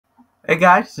Hey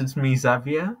guys, it's me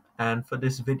Xavier, and for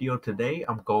this video today,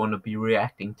 I'm going to be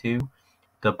reacting to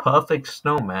the Perfect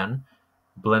Snowman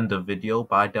Blender video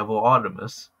by Devil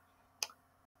Artemis.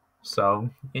 So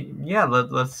yeah,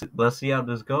 let's see how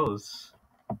this goes.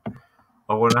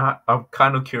 I'm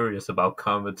kind of curious about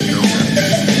Kermit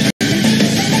Snowman.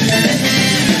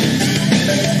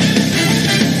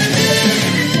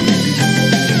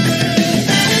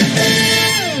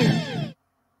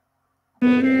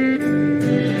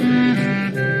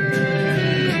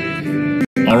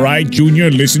 Alright,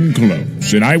 Junior, listen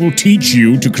close, and I will teach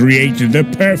you to create the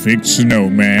perfect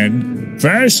snowman.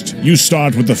 First, you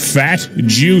start with a fat,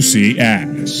 juicy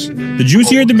ass. The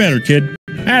juicier the better, kid.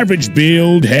 Average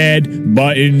build, head,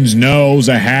 buttons, nose,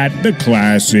 a hat, the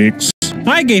classics.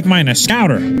 I gave mine a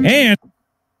scouter, and...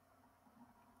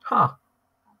 Huh.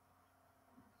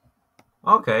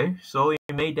 Okay, so he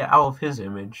made it out of his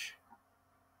image.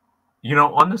 You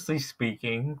know, honestly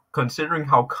speaking, considering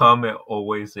how Kermit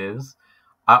always is,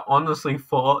 I honestly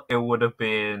thought it would have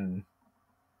been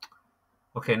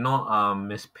okay, not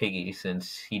Miss Piggy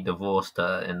since he divorced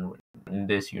her in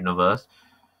this universe.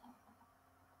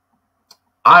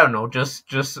 I don't know, just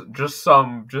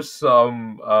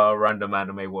some random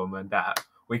anime woman that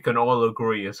we can all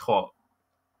agree is hot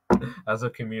as a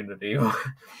community.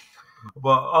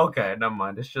 But okay, never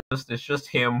mind. It's just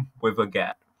him with a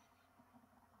gat.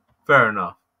 Fair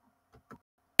enough.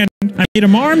 And I made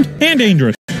him armed and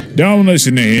dangerous. Don't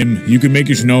listen to him. You can make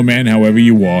your snowman however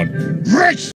you want.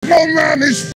 Rex Snowman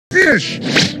is fish!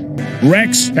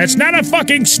 Rex, that's not a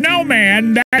fucking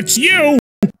snowman, that's you!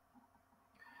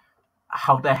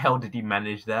 How the hell did he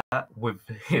manage that with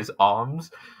his arms?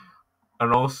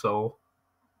 And also,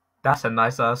 that's a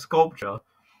nice sculpture.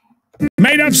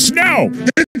 Made of snow!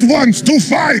 It wants to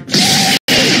fight!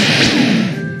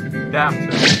 Damn.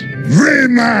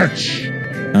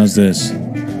 Rematch! How's this?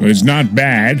 It's not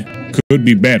bad. Could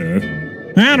be better.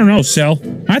 I don't know, Cell.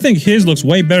 I think his looks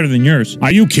way better than yours.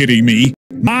 Are you kidding me?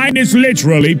 Mine is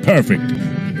literally perfect.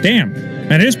 Damn,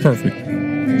 that is perfect.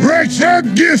 Rex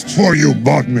had gift for you,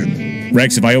 Bugman.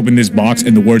 Rex, if I open this box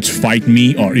and the words "fight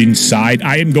me" are inside,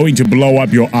 I am going to blow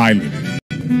up your island.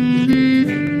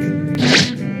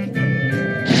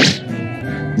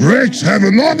 Rex have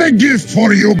another gift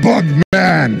for you,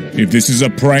 Bugman. If this is a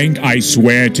prank, I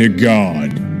swear to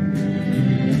God.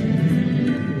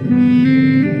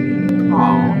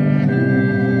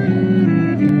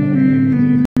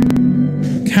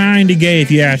 Kinda gay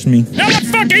if you ask me. No one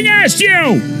fucking asked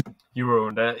you! You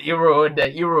ruined it. You ruined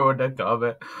it. You ruined it,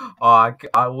 Kermit. Oh,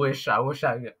 I wish I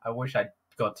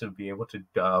got to be able to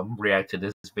react to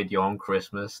this video on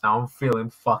Christmas. Now I'm feeling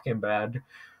fucking bad.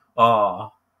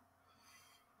 Oh,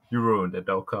 you ruined it,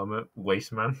 though, Kermit.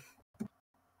 Waste man.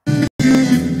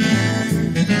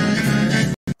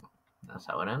 That's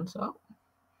how it ends up.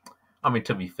 I mean,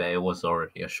 to be fair, it was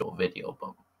already a short video,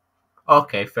 but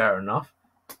okay, fair enough.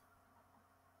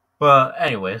 But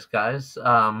anyways, guys,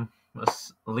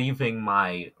 leaving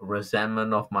my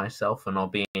resentment of myself for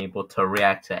not being able to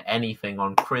react to anything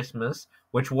on Christmas,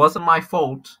 which wasn't my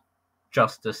fault,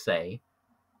 just to say.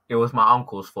 It was my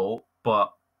uncle's fault,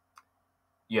 but,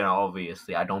 you know,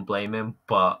 obviously I don't blame him,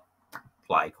 but,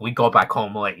 like, we got back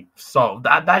home late, so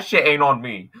that shit ain't on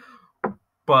me.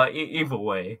 But either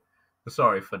way,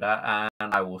 sorry for that,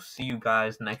 and I will see you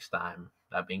guys next time,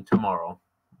 that being tomorrow,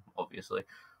 obviously.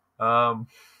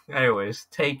 Anyways,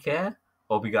 take care.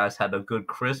 Hope you guys had a good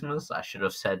Christmas. I should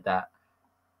have said that.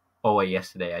 Oh wait,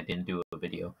 yesterday I didn't do a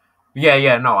video.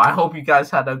 No, I hope you guys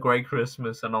had a great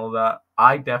Christmas and all that.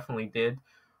 I definitely did.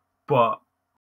 But